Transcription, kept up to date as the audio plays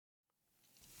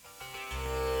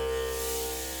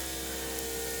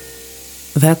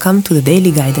Welcome to the Daily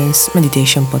Guidance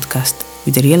Meditation Podcast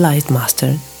with the Realized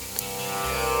Master.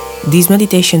 These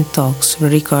meditation talks were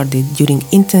recorded during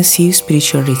intensive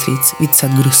spiritual retreats with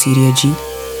Sadhguru Siriyoji.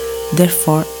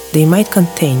 Therefore, they might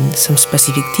contain some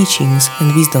specific teachings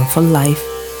and wisdom for life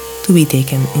to be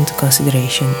taken into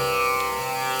consideration.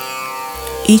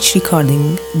 Each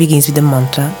recording begins with a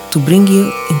mantra to bring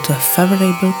you into a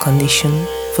favorable condition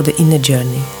for the inner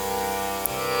journey.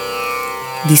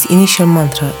 This initial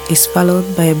mantra is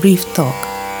followed by a brief talk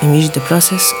in which the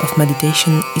process of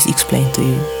meditation is explained to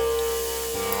you.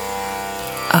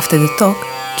 After the talk,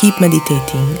 keep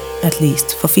meditating at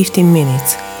least for 15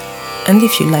 minutes, and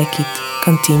if you like it,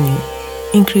 continue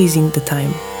increasing the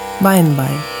time by and by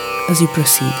as you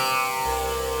proceed.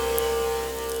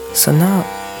 So now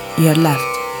you are left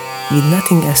with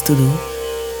nothing else to do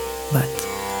but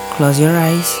close your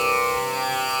eyes,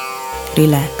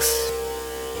 relax,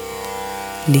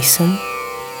 listen,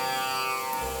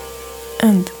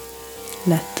 and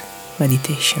let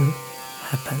meditation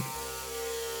happen.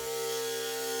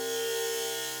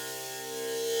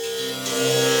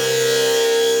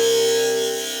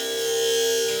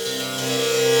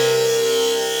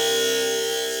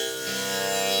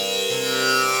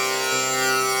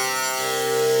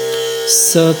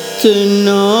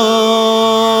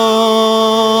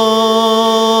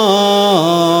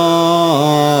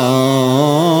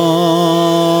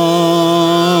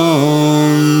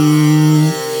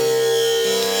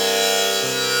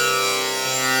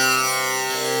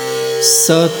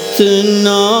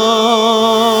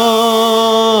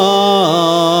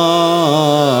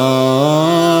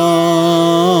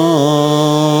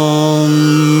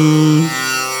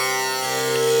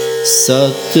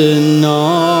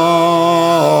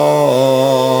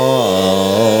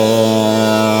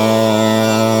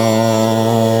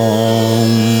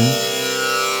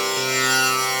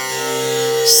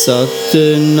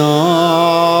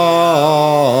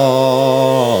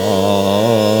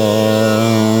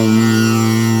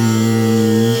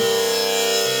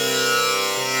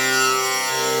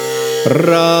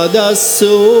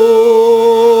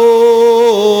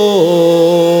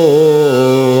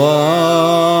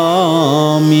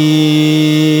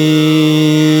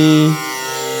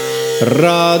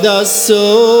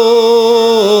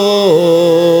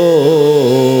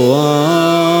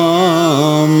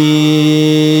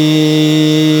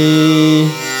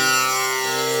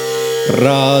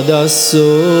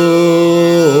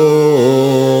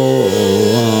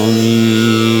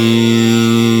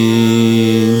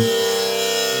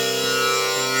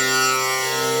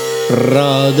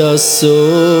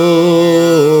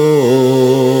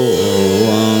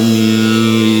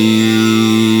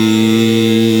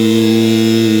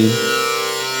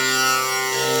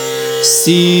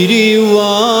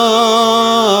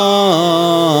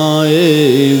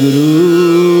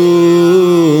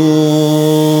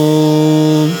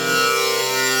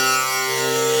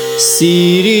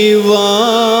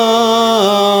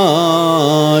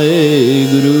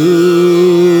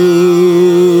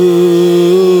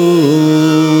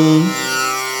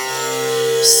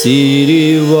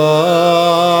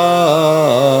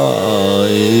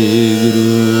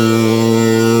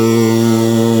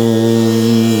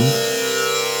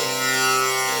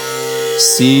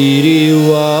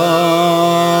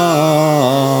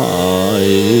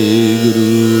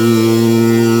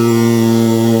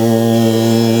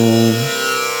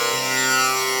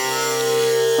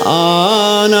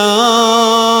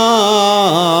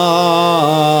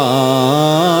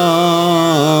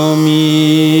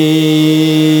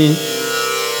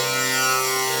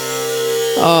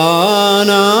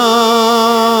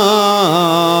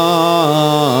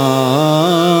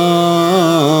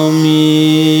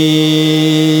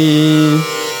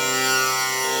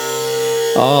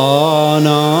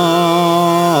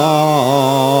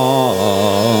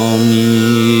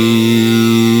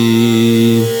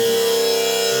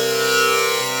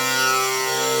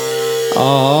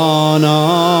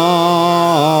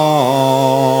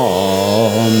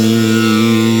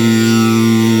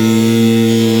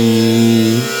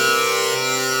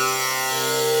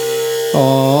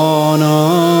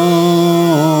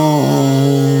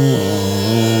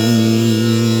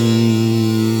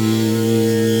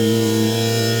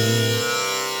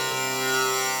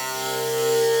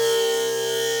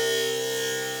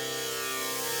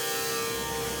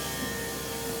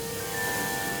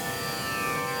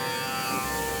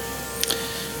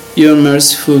 You are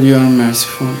merciful, you are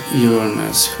merciful, you are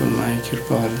merciful, my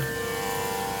Kirpal.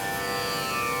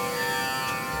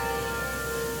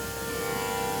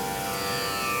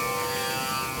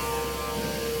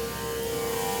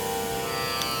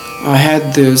 I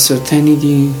had the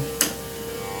certainty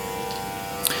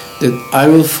that I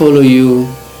will follow you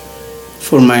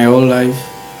for my whole life,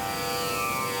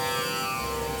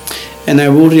 and I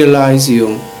will realize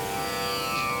you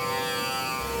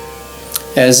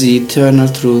as the eternal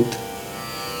truth,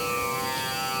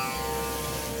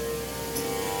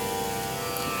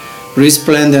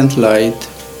 resplendent light,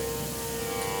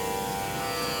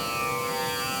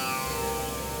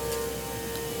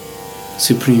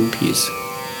 supreme peace.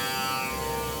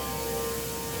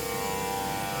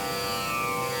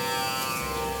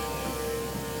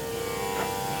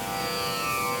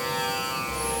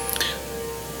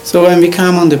 So when we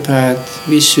come on the path,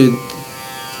 we should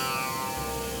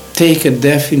take a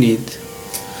definite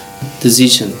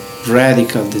decision,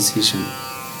 radical decision,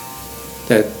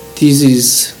 that this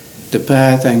is the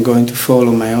path I'm going to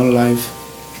follow my whole life,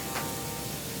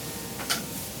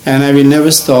 and I will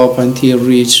never stop until I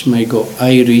reach my goal.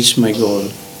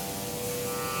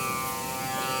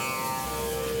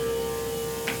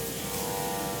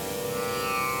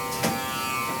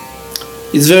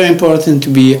 It's very important to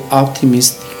be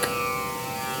optimistic,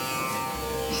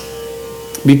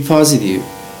 be positive,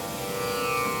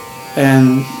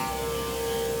 and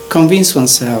convince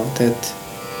oneself that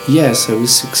yes, I will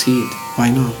succeed.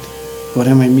 Why not? What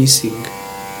am I missing?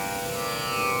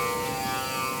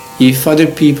 If other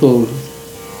people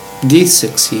did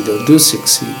succeed or do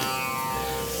succeed,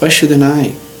 why shouldn't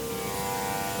I?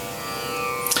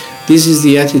 This is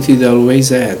the attitude I always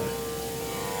had,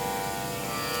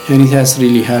 and it has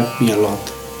really helped me a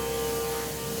lot.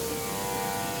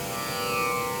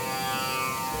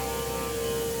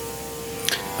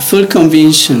 A full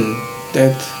conviction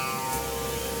that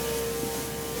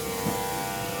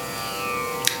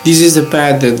this is the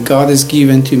path that God has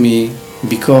given to me,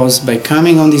 because by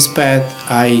coming on this path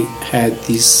I had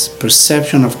this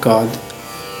perception of God,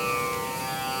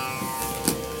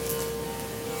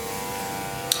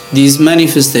 this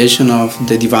manifestation of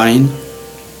the divine,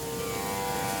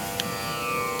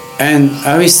 and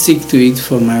I will stick to it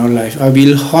for my whole life. I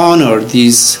will honor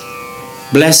this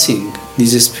blessing,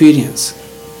 this experience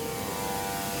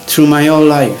through my whole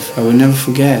life. I will never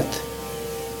forget.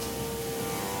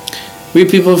 We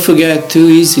people forget too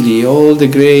easily all the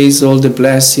grace, all the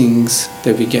blessings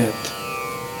that we get.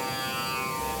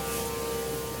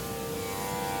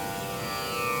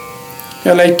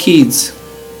 They're like kids.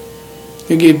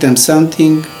 You give them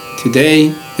something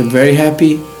today, they're very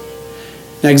happy.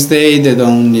 Next day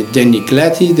they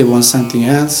neglect it, they want something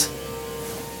else.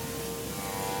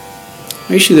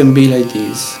 We shouldn't be like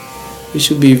this. We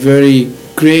should be very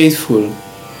grateful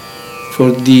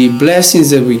for the blessings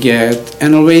that we get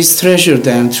and always treasure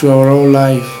them through our whole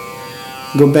life.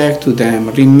 Go back to them,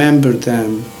 remember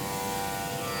them,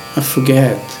 and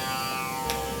forget.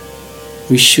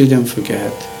 We shouldn't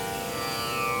forget.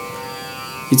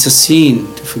 It's a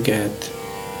sin to forget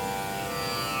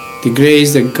the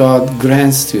grace that God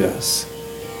grants to us.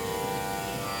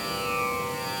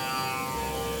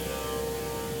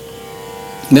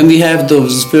 When we have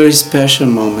those very special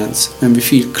moments, when we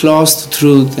feel close to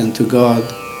truth and to God,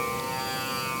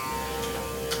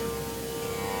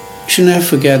 we should never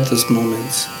forget those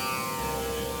moments.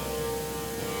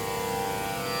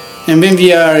 And when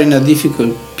we are in a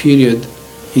difficult period,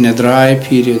 in a dry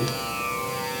period,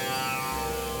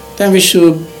 then we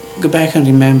should go back and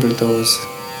remember those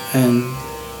and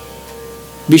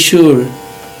be sure,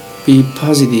 be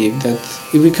positive that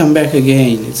if we come back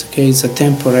again, it's okay, it's a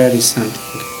temporary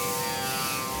something.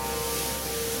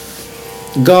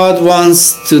 God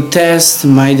wants to test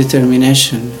my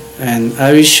determination, and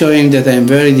I will show Him that I'm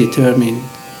very determined,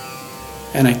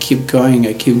 and I keep going,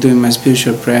 I keep doing my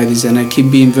spiritual practice, and I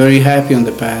keep being very happy on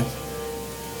the path.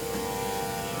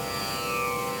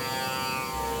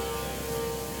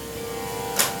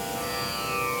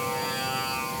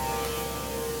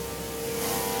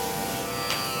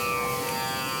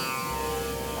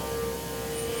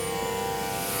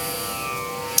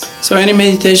 So any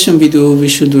meditation we do, we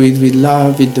should do it with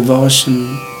love, with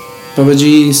devotion.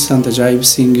 Babaji Santajayab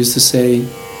Singh used to say,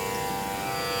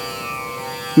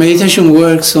 meditation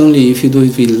works only if you do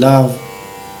it with love.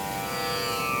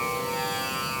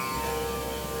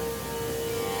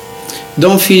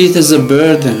 Don't feel it as a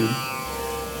burden.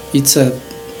 It's a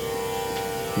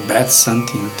bad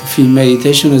something to feel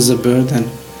meditation as a burden.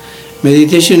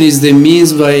 Meditation is the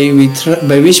means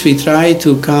by which we try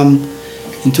to come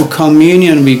into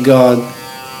communion with God.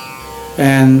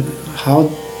 And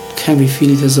how can we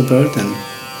feel it as a burden?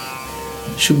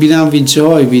 It should be done with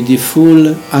joy, with the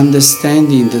full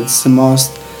understanding that it's the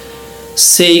most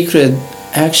sacred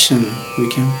action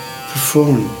we can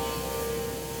perform.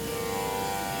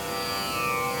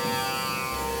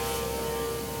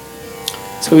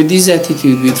 So with this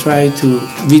attitude, we try to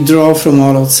withdraw from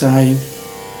all outside,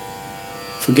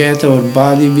 forget our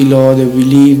body below, that we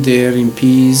live there in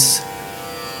peace.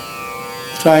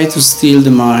 Try to still the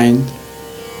mind,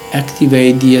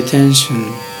 activate the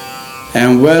attention,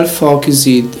 and well focus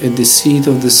it at the seat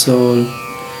of the soul,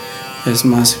 as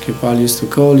Master Kripal used to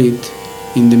call it,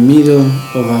 in the middle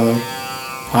of our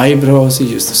eyebrows, he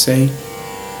used to say,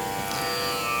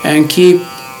 and keep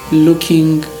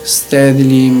looking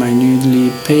steadily, minutely,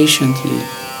 patiently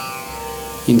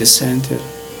in the center.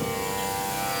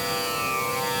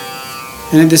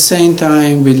 And at the same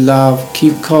time, with love,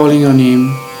 keep calling on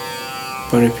him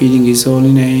by repeating his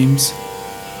holy names.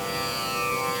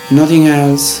 Nothing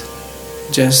else,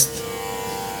 just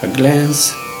a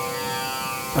glance,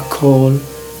 a call,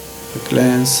 a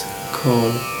glance, a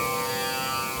call.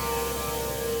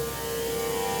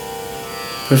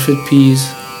 Perfect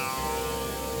peace,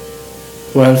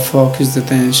 well-focused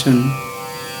attention,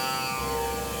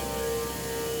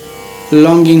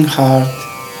 longing heart,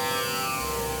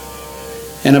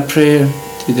 and a prayer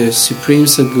to the Supreme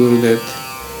Sadguru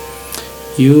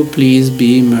that you please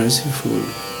be merciful,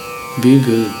 be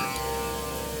good.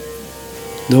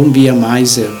 Don't be a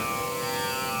miser,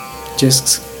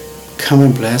 just come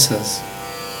and bless us.